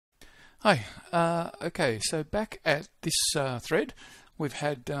Hi. Okay, so back at this thread, we've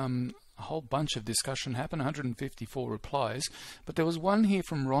had a whole bunch of discussion happen, 154 replies, but there was one here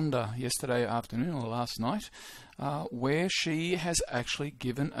from Rhonda yesterday afternoon or last night where she has actually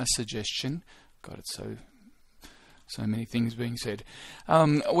given a suggestion. God, it's so many things being said.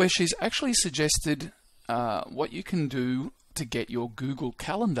 Where she's actually suggested what you can do to get your Google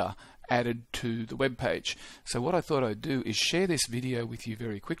Calendar added to the web page. So what I thought I'd do is share this video with you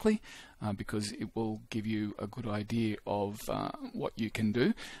very quickly because it will give you a good idea of what you can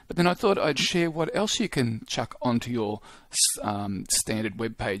do. But then I thought I'd share what else you can chuck onto your standard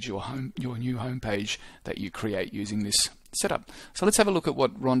web page, your new home page that you create using this setup. So let's have a look at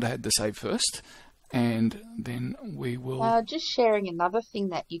what Rhonda had to say first, and then we will just sharing another thing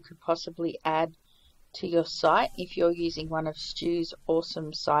that you could possibly add to your site if you're using one of Stu's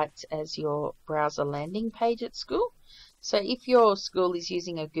awesome sites as your browser landing page at school. So if your school is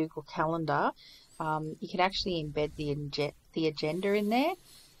using a Google Calendar, you can actually embed the agenda in there.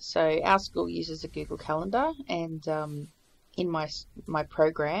 So our school uses a Google Calendar, and in my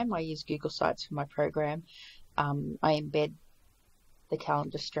program, I use Google Sites for my program. I embed the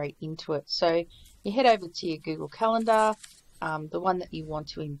calendar straight into it. So you head over to your Google Calendar. The one that you want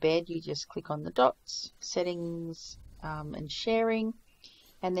to embed, you just click on the dots, settings, and sharing,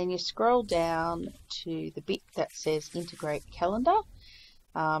 and then you scroll down to the bit that says integrate calendar.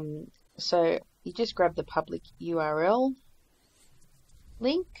 So you just grab the public URL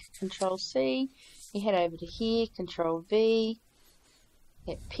link, Control C, you head over to here, Control V,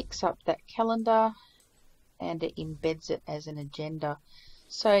 it picks up that calendar and it embeds it as an agenda.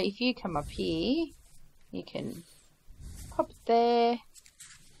 So if you come up here, you can pop it there,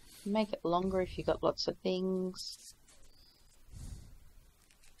 make it longer if you've got lots of things,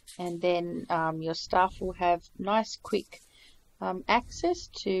 and then your staff will have nice quick access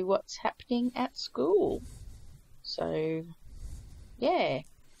to what's happening at school. So yeah,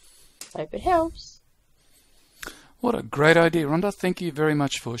 hope it helps. What a great idea, Rhonda. Thank you very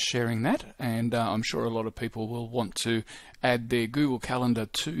much for sharing that. And I'm sure a lot of people will want to add their Google Calendar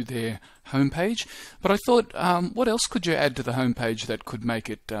to their homepage. But I thought, what else could you add to the homepage that could make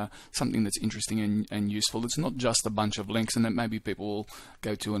it something that's interesting and useful? It's not just a bunch of links and that maybe people will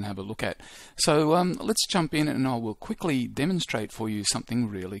go to and have a look at. So let's jump in and I will quickly demonstrate for you something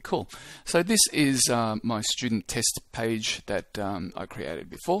really cool. So this is my student test page that I created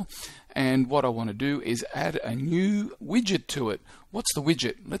before. And what I want to do is add a new widget to it. What's the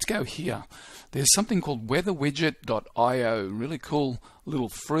widget? Let's go here. There's something called weatherwidget.io. Really cool little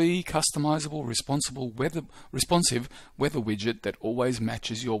free, customizable, responsive weather widget that always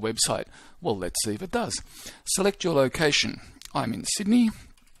matches your website. Well, let's see if it does. Select your location. I'm in Sydney.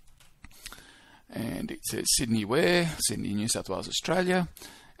 And it says Sydney where? Sydney, New South Wales, Australia.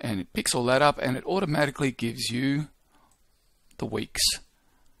 And it picks all that up and it automatically gives you the week's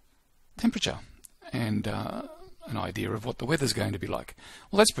temperature and an idea of what the weather's going to be like.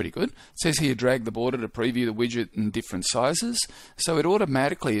 Well, that's pretty good. It says here drag the border to preview the widget in different sizes, so it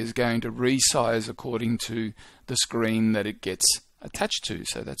automatically is going to resize according to the screen that it gets attached to.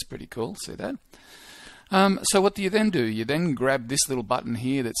 So that's pretty cool. See that? So what do you then do? You then grab this little button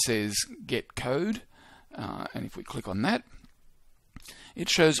here that says get code, and if we click on that, it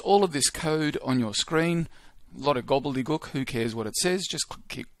shows all of this code on your screen. A lot of gobbledygook, who cares what it says, just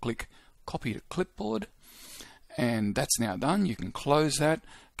click copy to clipboard, and that's now done. You can close that,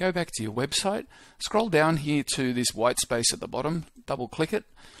 go back to your website, scroll down here to this white space at the bottom, double click it,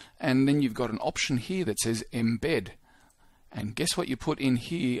 and then you've got an option here that says embed. And guess what you put in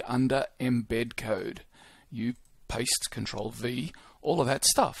here under embed code? You paste Control V, all of that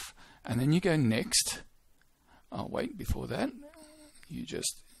stuff, and then you go next. Oh wait, before that, you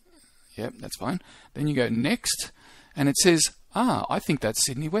just, yep, that's fine. Then you go next, and it says, I think that's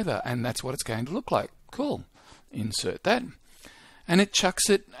Sydney weather, and that's what it's going to look like. Cool. Insert that. And it chucks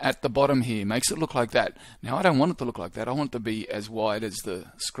it at the bottom here, makes it look like that. Now, I don't want it to look like that. I want it to be as wide as the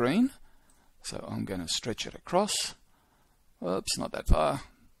screen. So I'm going to stretch it across. Oops, not that far.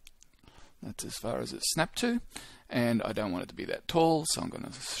 That's as far as it's snapped to. And I don't want it to be that tall, so I'm going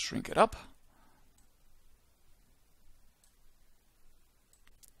to shrink it up.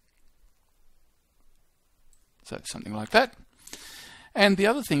 So something like that. And the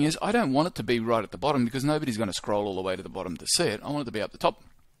other thing is, I don't want it to be right at the bottom because nobody's going to scroll all the way to the bottom to see it. I want it to be up the top.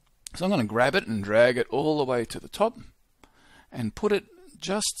 So I'm going to grab it and drag it all the way to the top and put it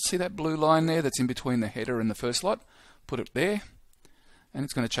just, see that blue line there that's in between the header and the first lot? Put it there, and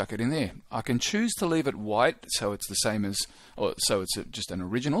it's going to chuck it in there. I can choose to leave it white so it's the same as, or so it's just an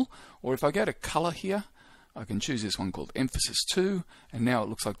original, or if I go to color here, I can choose this one called Emphasis 2, and now it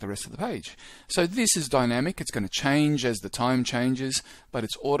looks like the rest of the page. So this is dynamic. It's going to change as the time changes, but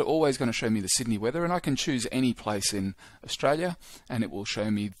it's always going to show me the Sydney weather, and I can choose any place in Australia, and it will show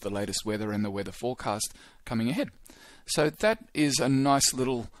me the latest weather and the weather forecast coming ahead. So that is a nice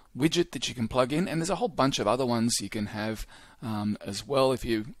little widget that you can plug in, and there's a whole bunch of other ones you can have as well if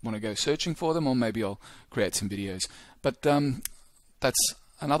you want to go searching for them, or maybe I'll create some videos. But that's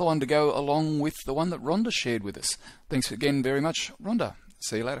another one to go along with the one that Rhonda shared with us. Thanks again very much, Rhonda.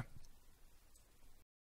 See you later.